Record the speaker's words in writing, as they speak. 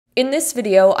In this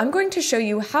video, I'm going to show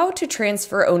you how to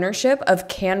transfer ownership of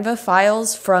Canva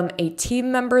files from a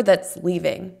team member that's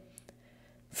leaving.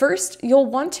 First, you'll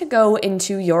want to go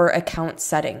into your account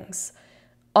settings.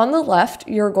 On the left,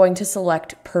 you're going to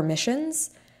select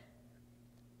Permissions.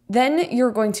 Then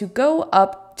you're going to go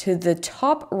up to the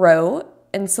top row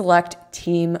and select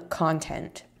Team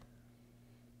Content.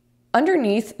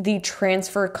 Underneath the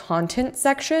Transfer Content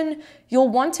section, you'll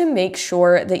want to make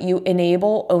sure that you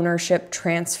enable ownership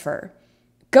transfer.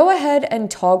 Go ahead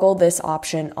and toggle this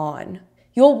option on.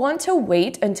 You'll want to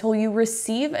wait until you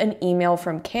receive an email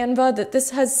from Canva that this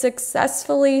has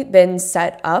successfully been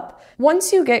set up.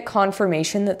 Once you get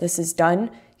confirmation that this is done,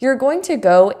 you're going to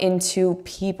go into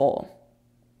People.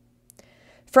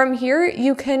 From here,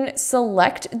 you can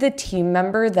select the team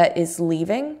member that is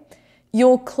leaving.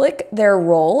 You'll click their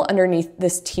role underneath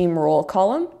this team role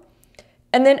column.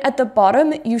 And then at the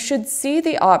bottom, you should see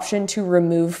the option to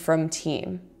remove from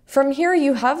team. From here,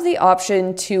 you have the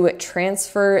option to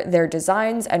transfer their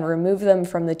designs and remove them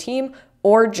from the team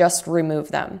or just remove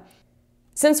them.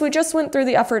 Since we just went through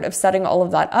the effort of setting all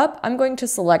of that up, I'm going to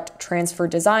select transfer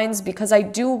designs because I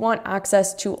do want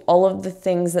access to all of the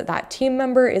things that that team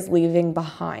member is leaving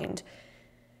behind.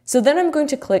 So then I'm going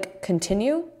to click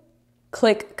continue.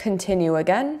 Click continue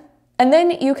again, and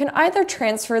then you can either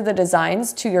transfer the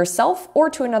designs to yourself or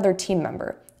to another team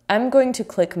member. I'm going to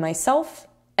click myself,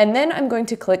 and then I'm going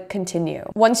to click continue.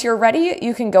 Once you're ready,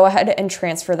 you can go ahead and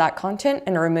transfer that content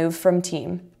and remove from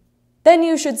team. Then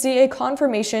you should see a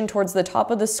confirmation towards the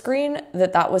top of the screen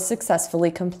that that was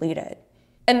successfully completed.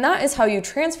 And that is how you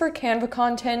transfer Canva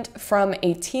content from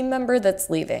a team member that's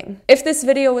leaving. If this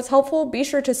video was helpful, be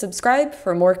sure to subscribe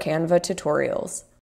for more Canva tutorials.